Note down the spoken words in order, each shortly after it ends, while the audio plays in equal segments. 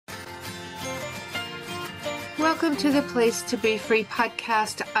Welcome to the Place to Be Free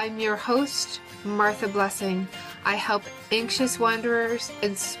podcast. I'm your host, Martha Blessing. I help anxious wanderers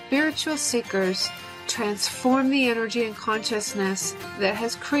and spiritual seekers transform the energy and consciousness that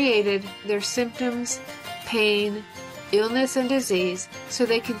has created their symptoms, pain, illness, and disease so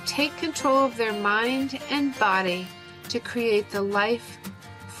they can take control of their mind and body to create the life,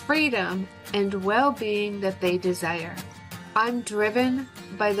 freedom, and well-being that they desire. I'm driven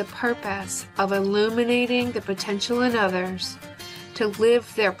by the purpose of illuminating the potential in others to live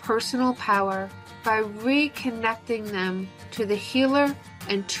their personal power by reconnecting them to the healer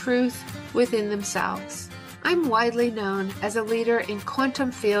and truth within themselves. I'm widely known as a leader in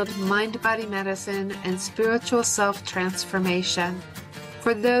quantum field mind-body medicine and spiritual self-transformation.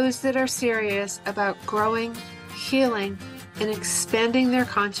 For those that are serious about growing, healing, and expanding their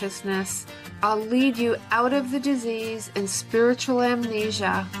consciousness, I'll lead you out of the disease and spiritual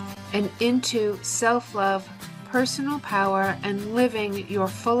amnesia and into self-love, personal power, and living your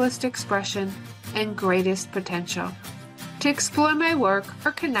fullest expression and greatest potential. To explore my work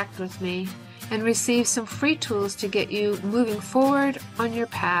or connect with me and receive some free tools to get you moving forward on your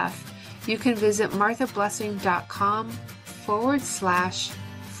path, you can visit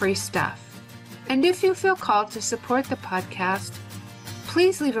marthabblessing.com/free stuff. And if you feel called to support the podcast,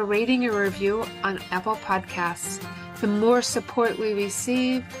 please leave a rating or review on Apple Podcasts. The more support we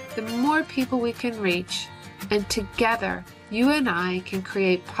receive, the more people we can reach. And together, you and I can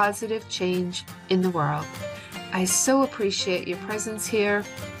create positive change in the world. I so appreciate your presence here,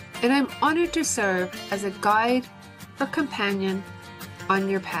 and I'm honored to serve as a guide or companion on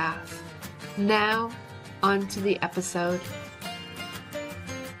your path. Now, on to the episode.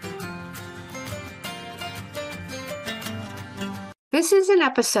 This is an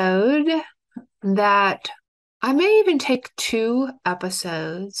episode that I may even take 2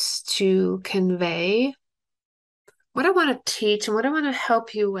 episodes to convey what I want to teach and what I want to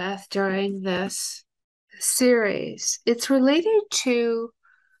help you with during this series. It's related to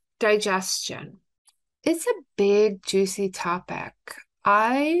digestion. It's a big, juicy topic.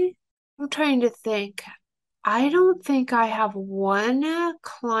 I'm trying to think. I don't think I have one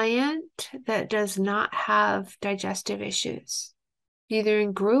client that does not have digestive issues, either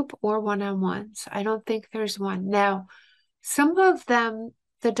in group or one-on-ones. I don't think there's one. Now, some of them,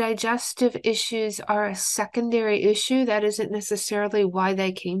 the digestive issues are a secondary issue. That isn't necessarily why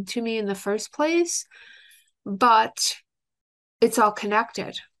they came to me in the first place, but it's all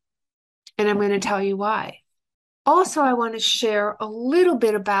connected. And I'm going to tell you why. Also, I want to share a little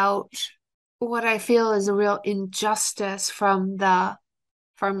bit about what I feel is a real injustice from the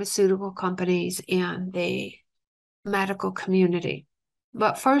pharmaceutical companies and the medical community.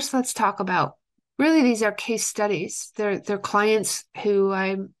 But first, let's talk about, really, these are case studies. They're clients who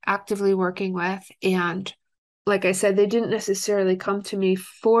I'm actively working with. And like I said, they didn't necessarily come to me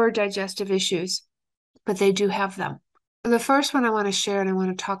for digestive issues, but they do have them. The first one I want to share and I want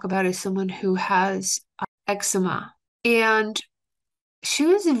to talk about is someone who has eczema. And she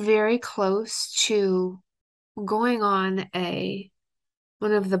was very close to going on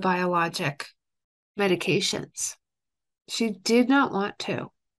one of the biologic medications. She did not want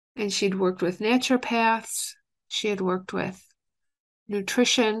to. And she'd worked with naturopaths. She had worked with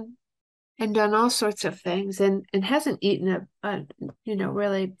nutrition and done all sorts of things and hasn't eaten a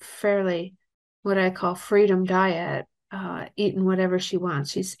really fairly what I call freedom diet, eaten whatever she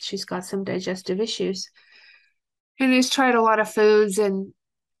wants. She's got some digestive issues and has tried a lot of foods and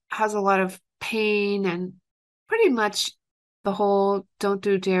has a lot of pain and pretty much the whole don't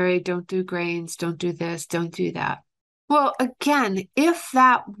do dairy, don't do grains, don't do this, don't do that. Well, again, if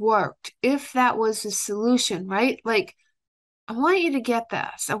that worked, if that was the solution, right? Like, I want you to get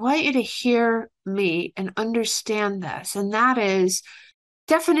this. I want you to hear me and understand this. And that is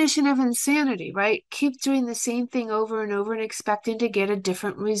definition of insanity, right? Keep doing the same thing over and over and expecting to get a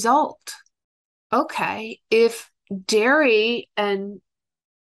different result. Okay, if dairy and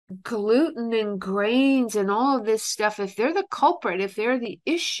gluten and grains and all of this stuff, if they're the culprit, if they're the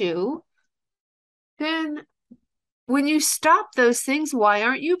issue, then when you stop those things, why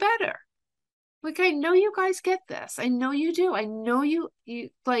aren't you better? Like, I know you guys get this. I know you do. I know you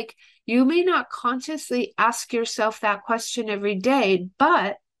may not consciously ask yourself that question every day,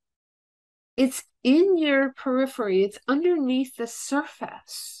 but it's in your periphery. It's underneath the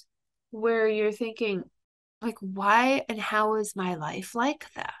surface where you're thinking, like, why and how is my life like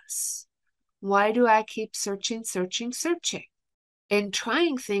this? Why do I keep searching? And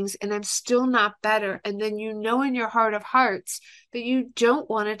trying things and I'm still not better. And then you know in your heart of hearts that you don't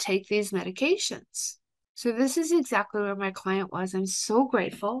want to take these medications. So this is exactly where my client was. I'm so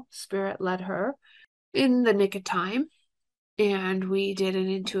grateful Spirit led her in the nick of time. And we did an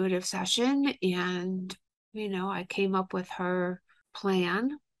intuitive session, and, I came up with her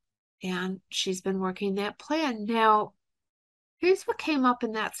plan, and she's been working that plan. Now, here's what came up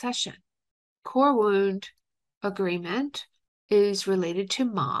in that session. Core wound agreement is related to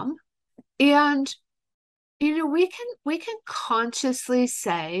mom. And we can consciously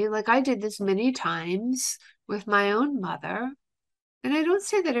say, like I did this many times with my own mother, and I don't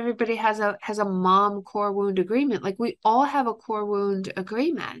say that everybody has a mom core wound agreement. Like, we all have a core wound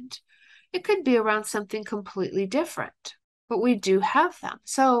agreement. It could be around something completely different, but we do have them.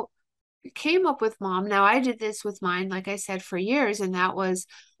 So I came up with mom. Now, I did this with mine, like I said, for years, and that was,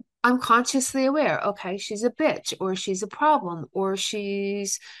 I'm consciously aware, okay, she's a bitch, or she's a problem, or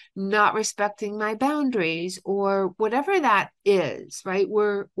she's not respecting my boundaries, or whatever that is, right?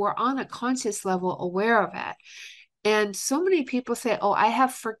 We're on a conscious level aware of it. And so many people say, oh, I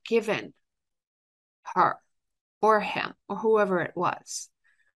have forgiven her or him or whoever it was.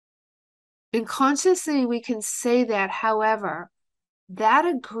 And consciously we can say that. However, that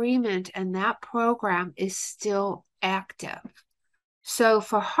agreement and that program is still active. So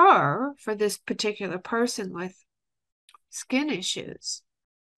for her, for this particular person with skin issues,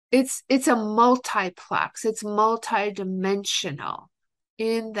 it's a multiplex, it's multidimensional,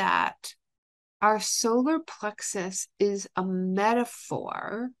 in that our solar plexus is a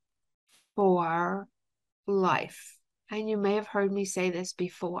metaphor for life. And you may have heard me say this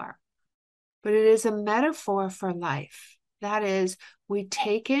before, but it is a metaphor for life. That is, we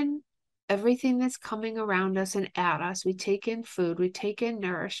take in everything that's coming around us and at us. We take in food, we take in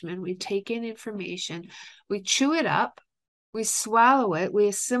nourishment, we take in information, we chew it up, we swallow it, we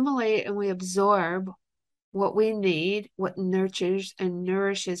assimilate, and we absorb what we need, what nurtures and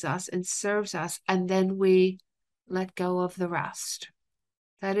nourishes us and serves us, and then we let go of the rest.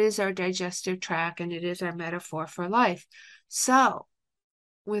 That is our digestive tract, and it is our metaphor for life. So,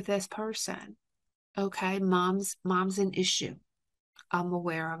 with this person, okay, mom's an issue. I'm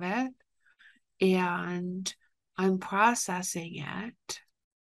aware of it, and I'm processing it,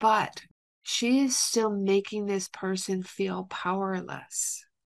 but she is still making this person feel powerless,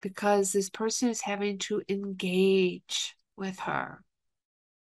 because this person is having to engage with her.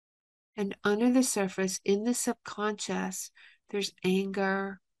 And under the surface, in the subconscious, there's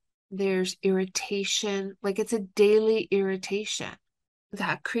anger, there's irritation, like it's a daily irritation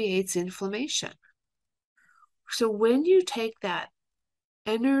that creates inflammation. So when you take that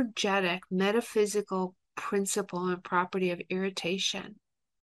energetic, metaphysical principle and property of irritation,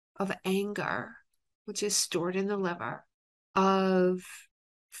 of anger, which is stored in the liver, of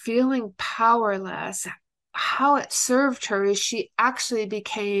feeling powerless, how it served her is she actually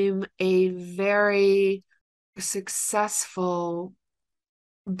became a very successful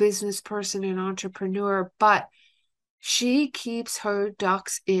business person and entrepreneur, but she keeps her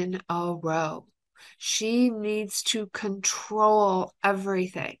ducks in a row. She needs to control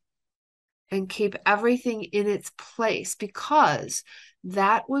everything and keep everything in its place, because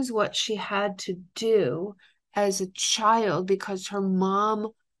that was what she had to do as a child, because her mom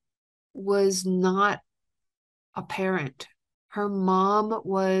was not a parent. Her mom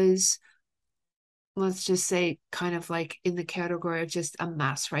was, let's just say, kind of like in the category of just a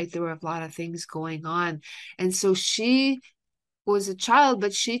mess, right? There were a lot of things going on. And so she was a child,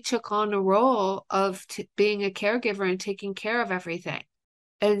 but she took on a role of being a caregiver and taking care of everything.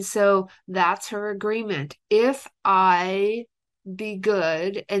 And so that's her agreement. If I be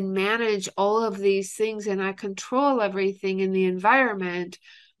good and manage all of these things and I control everything in the environment,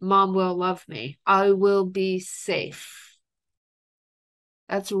 mom will love me. I will be safe.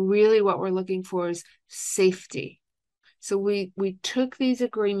 That's really what we're looking for, is safety. So we took these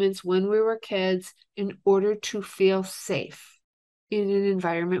agreements when we were kids in order to feel safe in an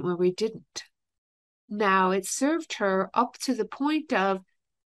environment where we didn't. Now it served her up to the point of,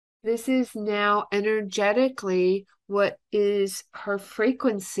 this is now energetically what is her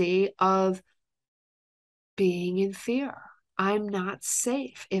frequency of being in fear. I'm not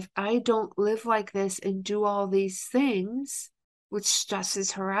safe. If I don't live like this and do all these things, which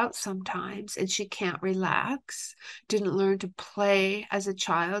stresses her out sometimes, and she can't relax, didn't learn to play as a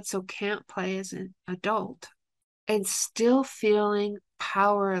child, so can't play as an adult, and still feeling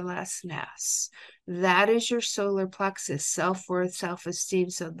powerlessness. That is your solar plexus, self-worth, self-esteem.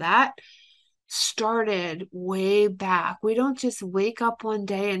 So that started way back. We don't just wake up one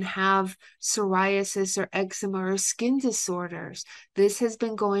day and have psoriasis or eczema or skin disorders. This has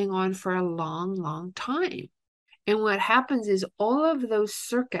been going on for a long, long time. And what happens is all of those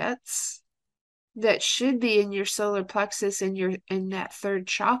circuits that should be in your solar plexus and in that third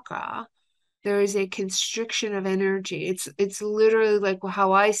chakra There is a constriction of energy. It's literally like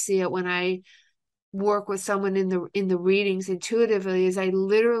how I see it when I work with someone in the readings intuitively, is I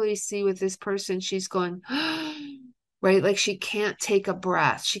literally see with this person, she's going, right? Like she can't take a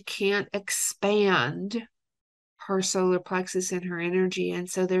breath. She can't expand her solar plexus and her energy. And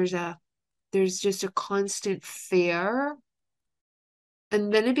so there's just a constant fear.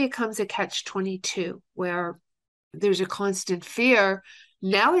 And then it becomes a catch-22 where there's a constant fear.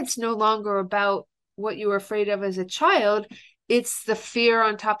 Now it's no longer about what you were afraid of as a child. It's the fear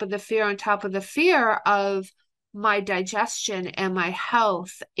on top of the fear on top of the fear of my digestion and my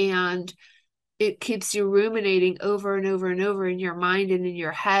health. And it keeps you ruminating over and over and over in your mind and in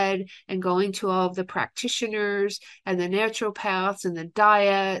your head, and going to all of the practitioners and the naturopaths and the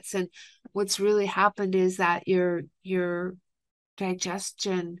diets. And what's really happened is that your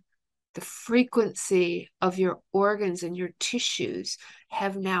digestion, the frequency of your organs and your tissues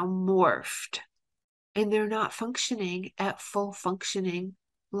have now morphed, and they're not functioning at full functioning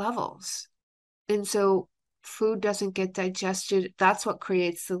levels. And so food doesn't get digested. That's what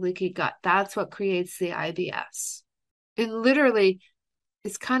creates the leaky gut. That's what creates the IBS. And literally,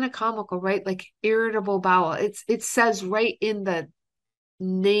 it's kind of comical, right? Like irritable bowel. It says right in the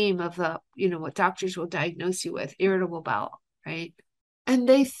name of the, what doctors will diagnose you with, irritable bowel, right? And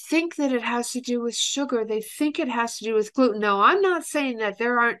they think that it has to do with sugar. They think it has to do with gluten. No, I'm not saying that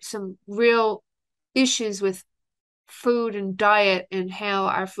there aren't some real issues with food and diet and how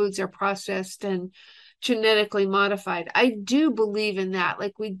our foods are processed and genetically modified. I do believe in that.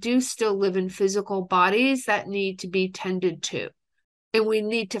 Like we do still live in physical bodies that need to be tended to. And we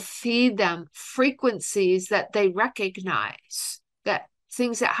need to feed them frequencies that they recognize, that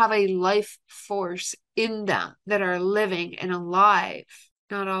things that have a life force in them, that are living and alive,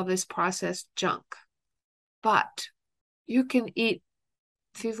 not all this processed junk. But you can eat,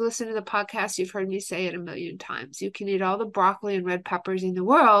 if you've listened to the podcast, you've heard me say it a million times. You can eat all the broccoli and red peppers in the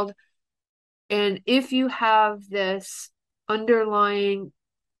world. And if you have this underlying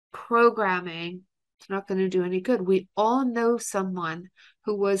programming, it's not going to do any good. We all know someone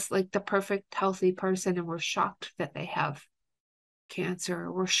who was like the perfect healthy person, and we're shocked that they have cancer,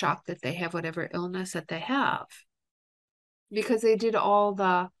 or we're shocked that they have whatever illness that they have, because they did all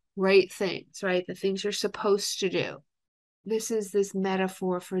the right things, right? The things you're supposed to do. This is this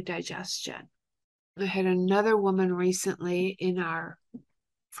metaphor for digestion. I had another woman recently in our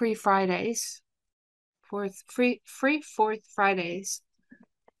free Fridays, free fourth Fridays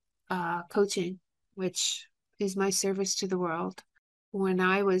coaching, which is my service to the world. When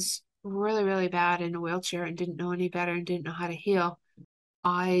I was really, really bad in a wheelchair and didn't know any better and didn't know how to heal,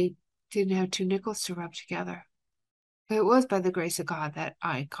 I didn't have two nickels to rub together. It was by the grace of God that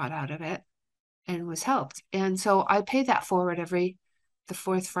I got out of it and was helped. And so I pay that forward the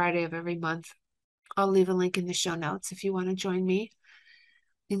fourth Friday of every month. I'll leave a link in the show notes if you want to join me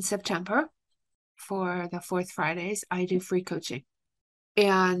in September for the fourth Fridays. I do free coaching.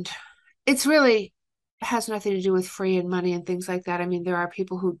 And it's really has nothing to do with free and money and things like that. I mean, there are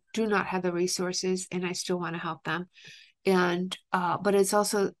people who do not have the resources, and I still want to help them. And but it's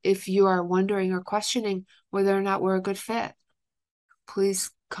also, if you are wondering or questioning whether or not we're a good fit, please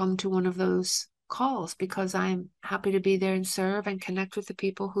come to one of those calls, because I'm happy to be there and serve and connect with the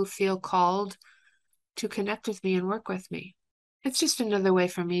people who feel called to connect with me and work with me. It's just another way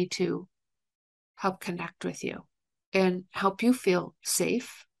for me to help connect with you and help you feel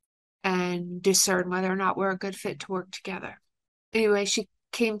safe and discern whether or not we're a good fit to work together. Anyway, she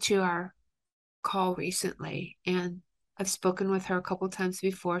came to our call recently, and I've spoken with her a couple times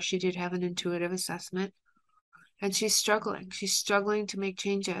before. She did have an intuitive assessment, and she's struggling. She's struggling to make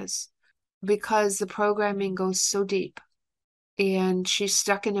changes because the programming goes so deep, and she's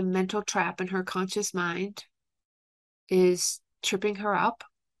stuck in a mental trap, and her conscious mind is tripping her up.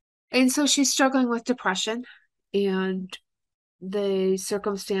 And so she's struggling with depression and the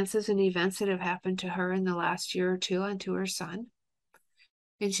circumstances and events that have happened to her in the last year or two and to her son.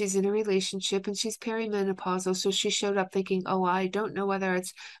 And she's in a relationship, and she's perimenopausal. So she showed up thinking, oh, I don't know whether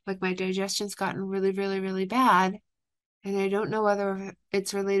it's like my digestion's gotten really, really, really bad. And I don't know whether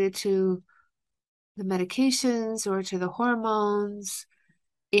it's related to the medications or to the hormones.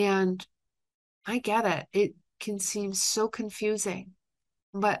 And I get it. It can seem so confusing.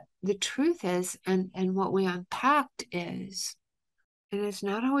 But the truth is, and what we unpacked is, and it's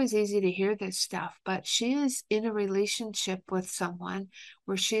not always easy to hear this stuff, but she is in a relationship with someone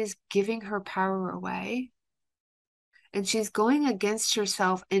where she is giving her power away, and she's going against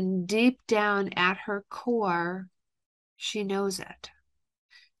herself, and deep down at her core, she knows it.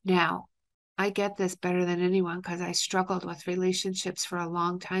 Now, I get this better than anyone because I struggled with relationships for a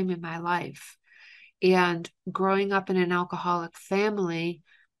long time in my life. And growing up in an alcoholic family,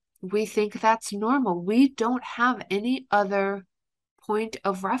 we think that's normal. We don't have any other point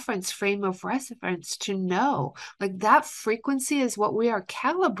of reference, frame of reference to know. Like that frequency is what we are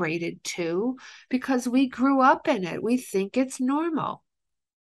calibrated to because we grew up in it. We think it's normal.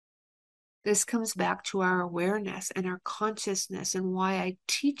 This comes back to our awareness and our consciousness, and why I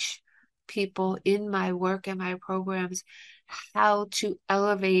teach people in my work and my programs how to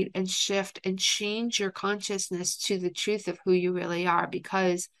elevate and shift and change your consciousness to the truth of who you really are,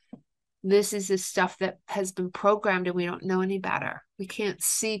 because this is the stuff that has been programmed and we don't know any better. We can't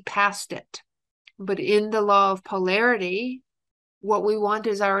see past it. But in the law of polarity, what we want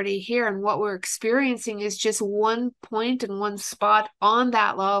is already here, and what we're experiencing is just one point and one spot on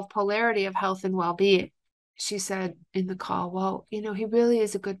that law of polarity of health and well-being. She said in the call, well, he really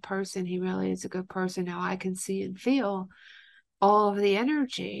is a good person. He really is a good person. Now I can see and feel all of the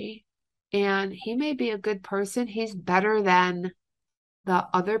energy, and he may be a good person. He's better than the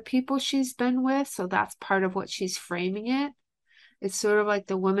other people she's been with. So that's part of what she's framing it. It's sort of like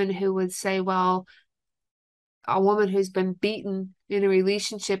the woman who would say, well, a woman who's been beaten in a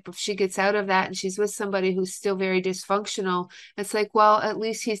relationship, if she gets out of that and she's with somebody who's still very dysfunctional, it's like, well, at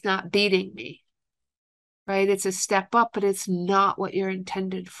least he's not beating me, right? It's a step up, but it's not what you're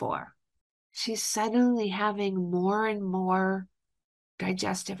intended for. She's suddenly having more and more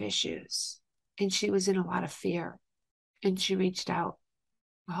digestive issues, and she was in a lot of fear, and she reached out.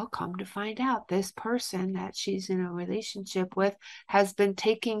 Well, come to find out, this person that she's in a relationship with has been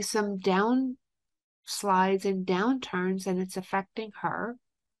taking some slides and downturns, and it's affecting her.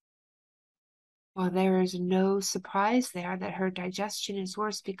 Well, there is no surprise there that her digestion is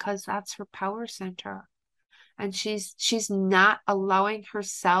worse, because that's her power center. And she's not allowing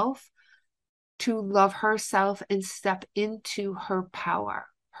herself to love herself and step into her power,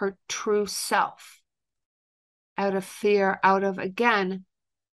 her true self, out of fear, out of, again,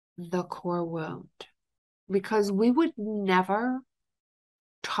 the core wound. Because we would never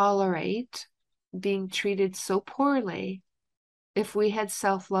tolerate being treated so poorly if we had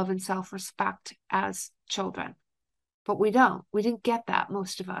self-love and self-respect as children. But we don't. We didn't get that,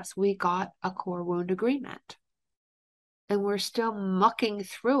 most of us. We got a core wound agreement. And we're still mucking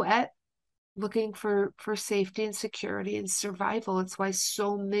through it, looking for safety and security and survival. It's why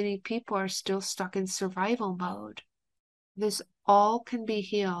so many people are still stuck in survival mode. This all can be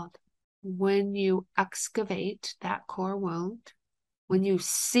healed when you excavate that core wound, when you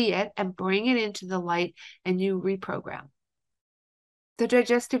see it and bring it into the light and you reprogram. The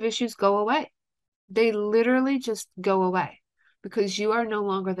digestive issues go away. They literally just go away because you are no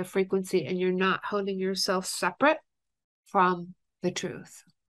longer the frequency, and you're not holding yourself separate from the truth.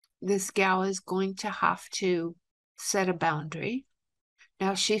 This gal is going to have to set a boundary.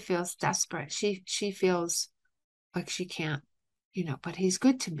 Now she feels desperate. She feels like she can't, but he's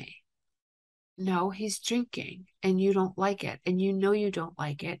good to me. No, he's drinking and you don't like it, and you don't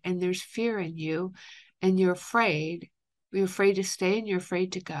like it, and there's fear in you, and you're afraid. You're afraid to stay and you're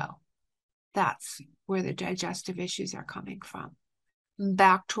afraid to go. That's where the digestive issues are coming from.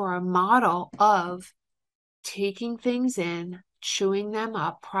 Back to our model of taking things in, chewing them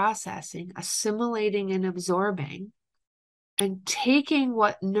up, processing, assimilating and absorbing, and taking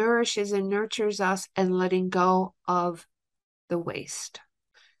what nourishes and nurtures us and letting go of the waste.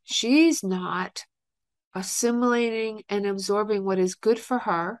 She's not assimilating and absorbing what is good for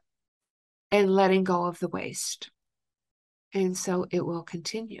her and letting go of the waste. And so it will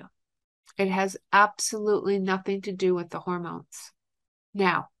continue. It has absolutely nothing to do with the hormones.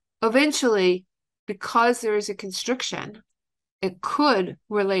 Now, eventually, because there is a constriction, it could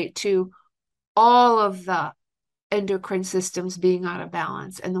relate to all of the endocrine systems being out of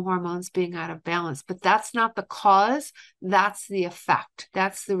balance and the hormones being out of balance. But that's not the cause. That's the effect.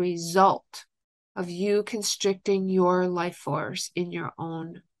 That's the result of you constricting your life force in your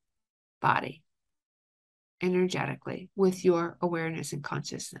own body, energetically, with your awareness and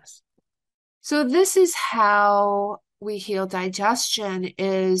consciousness. So this is how we heal digestion,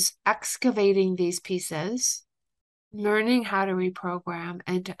 is excavating these pieces, learning how to reprogram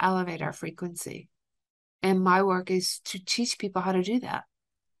and to elevate our frequency. And my work is to teach people how to do that.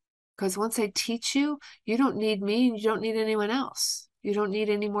 Because once I teach you, you don't need me and you don't need anyone else. You don't need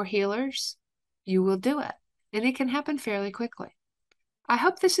any more healers. You will do it. And it can happen fairly quickly. I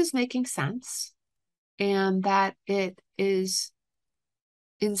hope this is making sense and that it is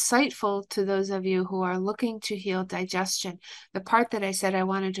insightful to those of you who are looking to heal digestion. The part that I said I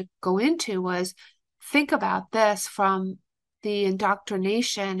wanted to go into was, think about this from the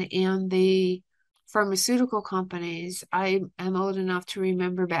indoctrination and the pharmaceutical companies, I am old enough to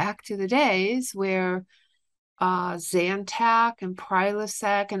remember back to the days where Zantac and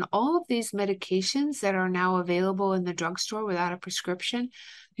Prilosec and all of these medications that are now available in the drugstore without a prescription,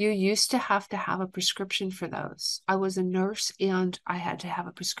 you used to have a prescription for those. I was a nurse and I had to have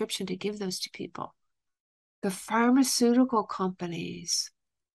a prescription to give those to people. The pharmaceutical companies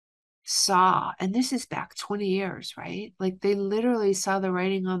saw, and this is back 20 years, right? Like they literally saw the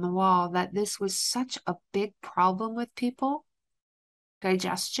writing on the wall that this was such a big problem with people,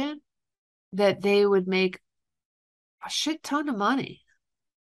 digestion, that they would make a shit ton of money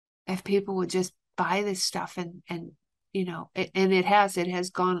if people would just buy this stuff and it has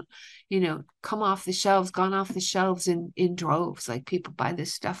gone, come off the shelves, gone off the shelves in droves. Like people buy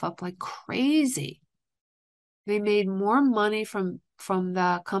this stuff up like crazy. They made more money from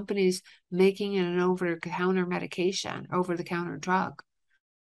the companies making it an over-the-counter medication, over-the-counter drug,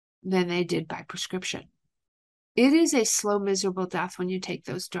 than they did by prescription. It is a slow, miserable death when you take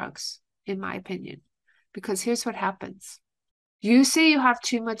those drugs, in my opinion, because here's what happens. You say you have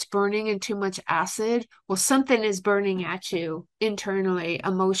too much burning and too much acid. Well, something is burning at you internally,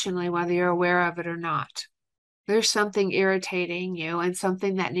 emotionally, whether you're aware of it or not. There's something irritating you and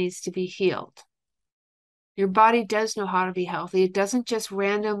something that needs to be healed. Your body does know how to be healthy. It doesn't just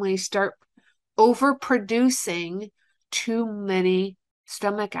randomly start overproducing too many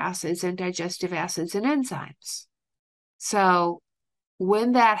stomach acids and digestive acids and enzymes. So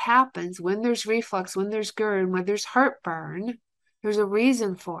when that happens, when there's reflux, when there's GERD, when there's heartburn, there's a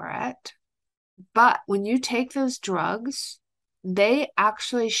reason for it. But when you take those drugs, they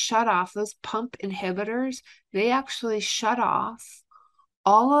actually shut off, those pump inhibitors, they actually shut off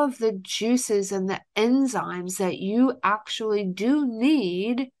all of the juices and the enzymes that you actually do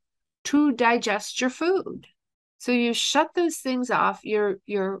need to digest your food. So you shut those things off.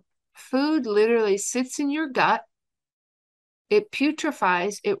 Your food literally sits in your gut. It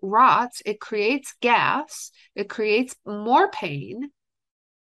putrefies, it rots, it creates gas, it creates more pain.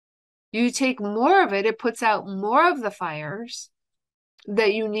 You take more of it, it puts out more of the fires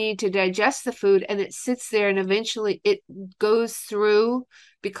that you need to digest the food, and it sits there, and eventually it goes through,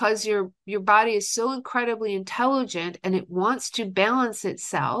 because your body is so incredibly intelligent and it wants to balance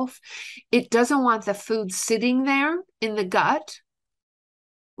itself. It doesn't want the food sitting there in the gut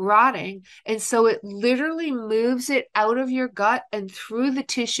rotting, and so it literally moves it out of your gut and through the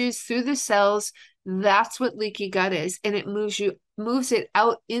tissues, through the cells. That's what leaky gut is, and it moves it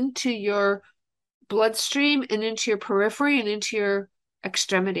out into your bloodstream and into your periphery and into your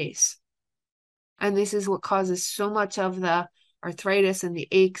extremities. And this is what causes so much of the arthritis and the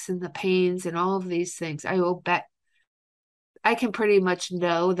aches and the pains and all of these things. I will bet I can pretty much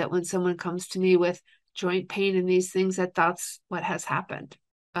know that when someone comes to me with joint pain and these things, that's what has happened.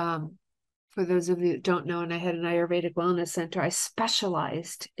 For those of you that don't know, and I had an Ayurvedic wellness center, I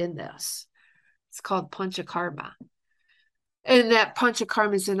specialized in this. It's called Panchakarma. And that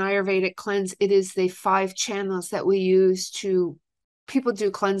Panchakarma is an Ayurvedic cleanse. It is the 5 channels that we use to, people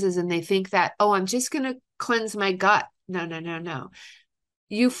do cleanses and they think that, oh, I'm just going to cleanse my gut. No.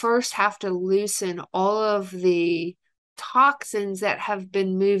 You first have to loosen all of the toxins that have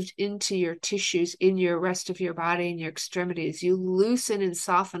been moved into your tissues, in your rest of your body and your extremities. You loosen and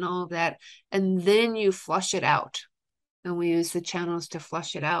soften all of that, and then you flush it out. And we use the channels to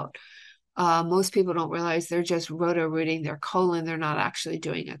flush it out. Most people don't realize they're just roto-rooting their colon. They're not actually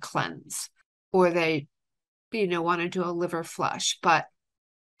doing a cleanse, or they, want to do a liver flush. But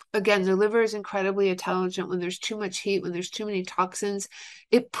again, the liver is incredibly intelligent. When there's too much heat, when there's too many toxins,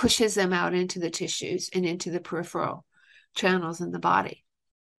 it pushes them out into the tissues and into the peripheral channels in the body.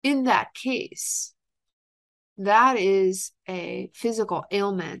 In that case, that is a physical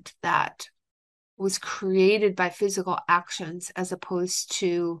ailment that was created by physical actions as opposed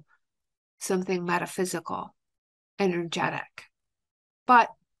to something metaphysical, energetic. But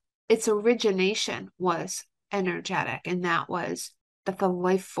its origination was energetic, and that was that the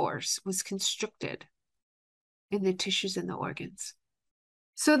life force was constricted in the tissues and the organs.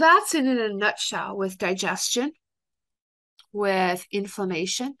 So that's it in a nutshell with digestion, with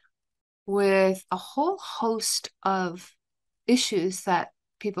inflammation, with a whole host of issues that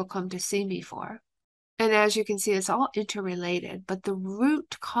people come to see me for. And as you can see, it's all interrelated, but the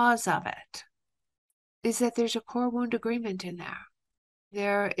root cause of it is that there's a core wound agreement in there.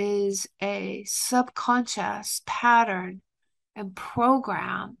 There is a subconscious pattern and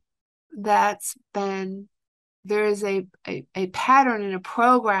program there is a pattern and a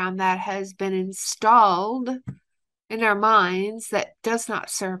program that has been installed in our minds that does not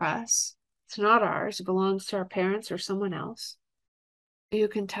serve us. It's not ours. It belongs to our parents or someone else. You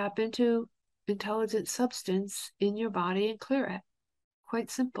can tap into intelligent substance in your body and clear it.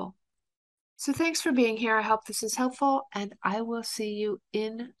 Quite simple. So thanks for being here. I hope this is helpful, and I will see you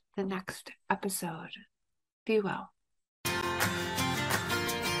in the next episode. Be well.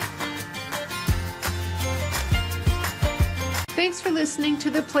 Thanks for listening to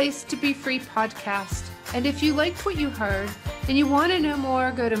the Place to Be Free podcast. And if you liked what you heard and you want to know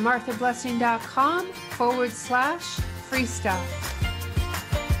more, go to marthablessing.com/free stuff.